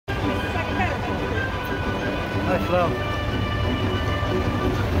Nice flow.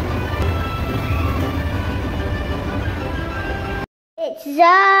 It's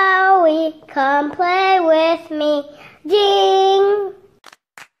Zoe, come play with me. Ding!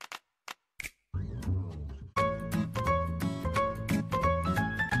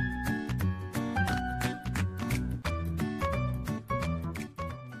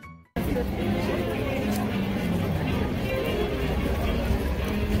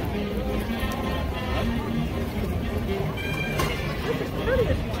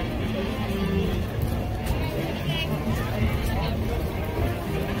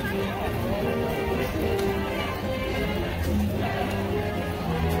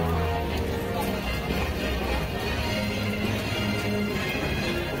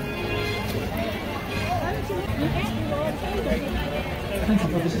 Attention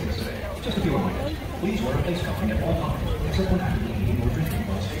for visitors today. Just a few reminders. Please wear a face covering at all times, except when actively eating or drinking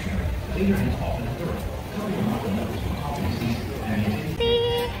while stationary. Clean your hands often and thoroughly. Cover your mouth and nose with coffee season and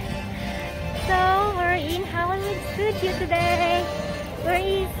So we're in Hollywood Studio today. Where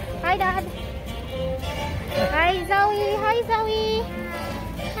is? Hi, Dad. Hi, Zoe. Hi, Zoe.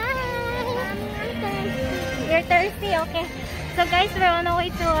 Hi. You're thirsty? Okay. So guys, we're on our way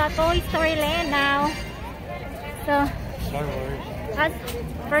to Toy Storyland now. So, that's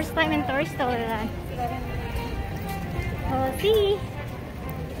first time in Toy Storyland. We'll see.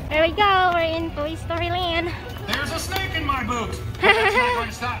 There we go. We're in Toy Storyland. There's a snake in my boot. But that's not going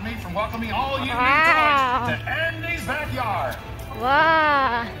to stop me from welcoming all you new toys to Andy's backyard.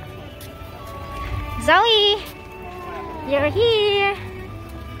 Wow. Zoe, you're here.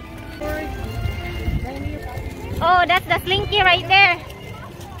 Oh, that's the Slinky right there.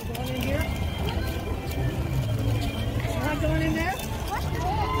 Going in here? You're not going in there?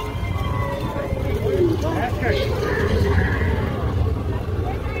 That's good.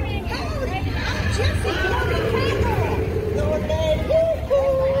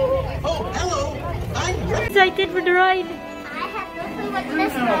 Oh, hello. I'm Excited for the ride. I have no clue what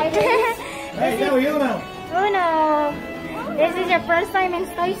this ride is. Hey, no, you know. Oh no. This is your first time in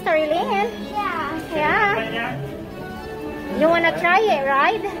Toy Story Land. Yeah. Yeah. You wanna try it,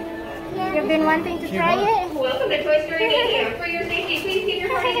 right? You've been wanting to try it? Welcome to Toy Story Mania. For your safety, please keep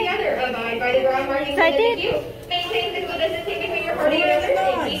your party together. Abide by the ground markings So I in the did. queue. Maintain physical distancing between your party and others.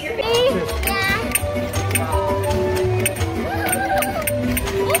 And keep your See?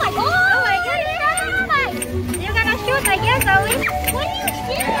 Oh my god! Oh my goodness! You're gonna shoot, I guess, Zoe. What are you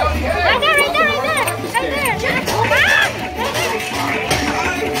doing? Right there, right there, right there! Right there! Get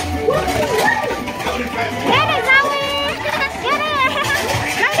it, Zoe! Get it!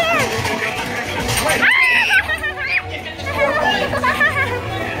 Right there!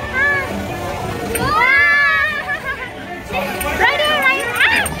 Right there, right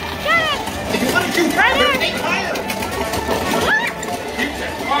there! Get it! Right there!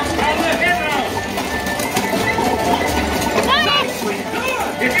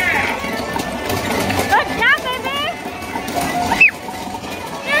 Good job, baby!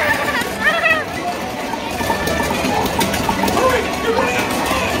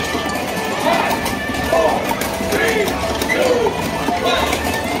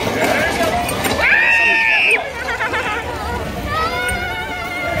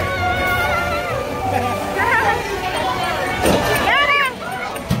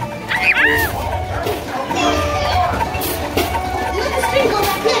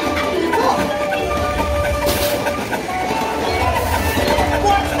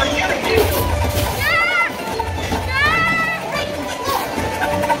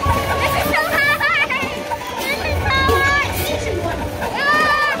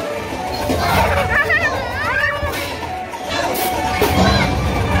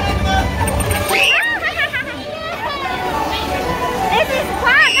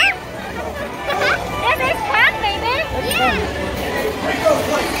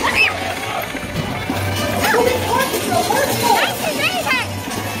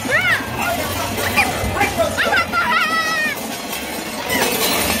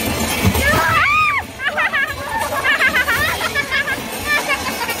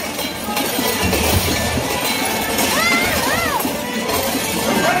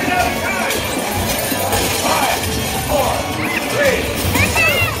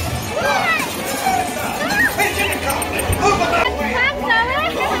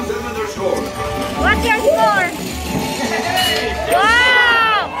 What's your score?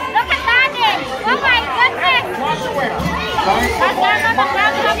 Wow! Look at that! Oh my goodness! That's not the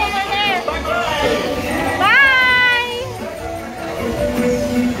problem over there. Bye!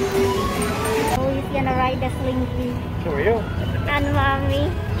 Oh, he's gonna ride the Slinky. So are you? And Mommy,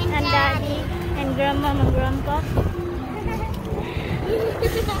 and Daddy, and and grandma and grandpa.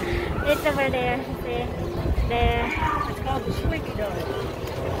 It's over there. See? There. It's called the Slinky Dog.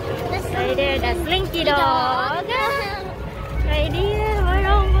 Right there, the Slinky Dog. Right here, we're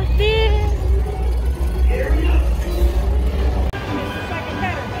almost there.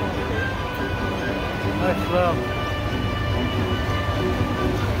 Nice slow.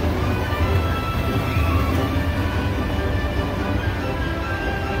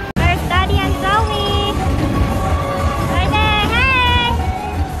 There's Daddy and Zoe. Right there, hey!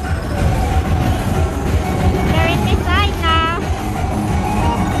 They're in this side now.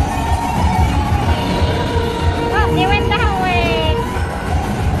 Oh, they went that way.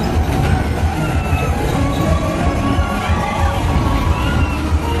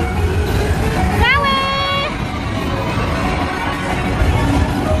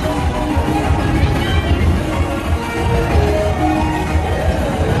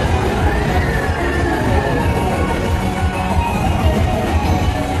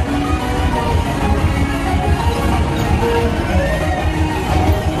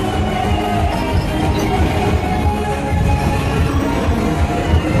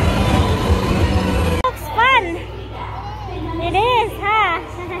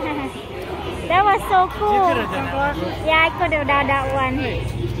 That was so cool. You could have done that one. Yeah, I could have done that one.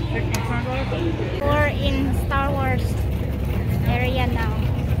 We're in Star Wars area now.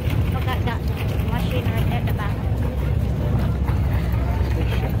 Look at that machine right at the back.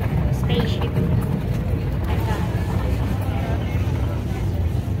 Spaceship. Like that.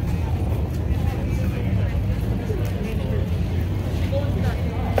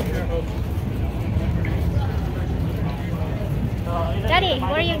 Daddy,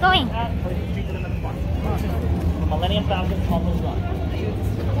 where are you going? Millennium Falcon almost done.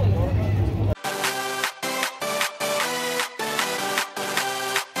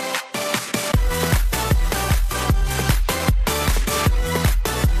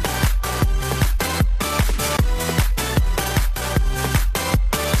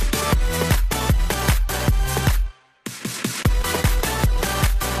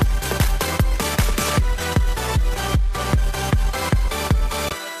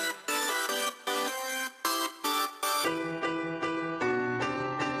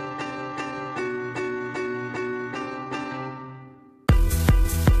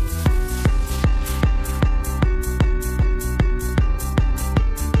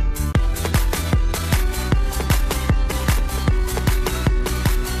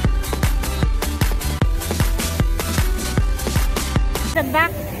 The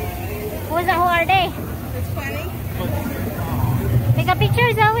back. Who are they? It's funny. Take a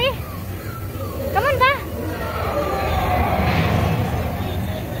picture, Zoe. Come on, ba.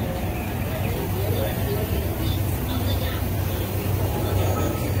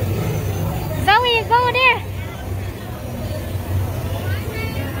 Zoe, go there.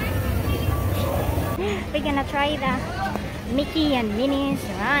 We're gonna try the Mickey and Minnie's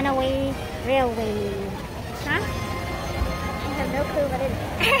Runaway Railway. Huh? I have no clue what it is.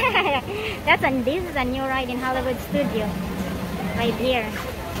 This is a new ride in Hollywood Studio. Right here.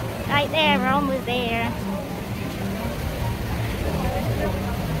 Right there, we're almost there.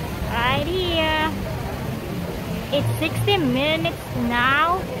 Right here. It's 60 minutes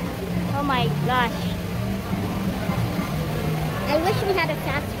now. Oh my gosh. I wish we had a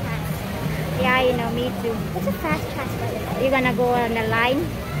fast pass. Yeah, you know, me too. What's a fast pass, by the way? You're gonna go on the line.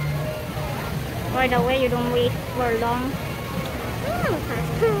 Or the way you don't wait for long. Oh,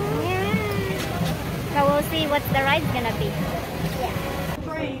 fast. Yeah. So we'll see what the ride's gonna be.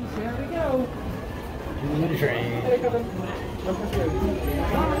 Trains, there we go. The train.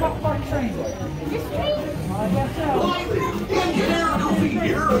 This train? Engineer Goofy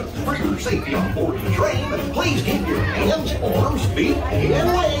here. For your safety on board the train, please keep your hands, arms, feet, and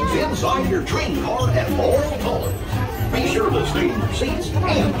legs inside your train car at all times. Be sure to stay in your seats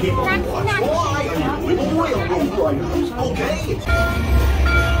and keep a watchful eye on your little railroad riders, okay?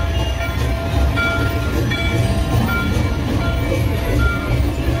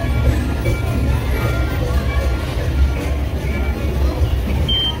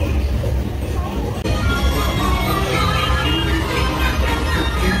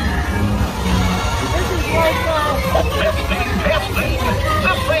 Testing.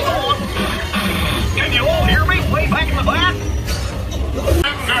 This thing on. Can you all hear me way back in the back?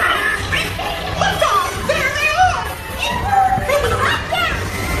 Liftoff! There they are!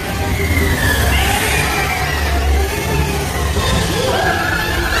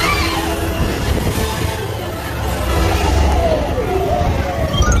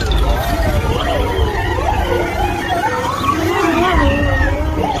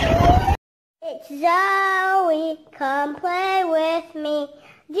 It's Zoe, come play with me.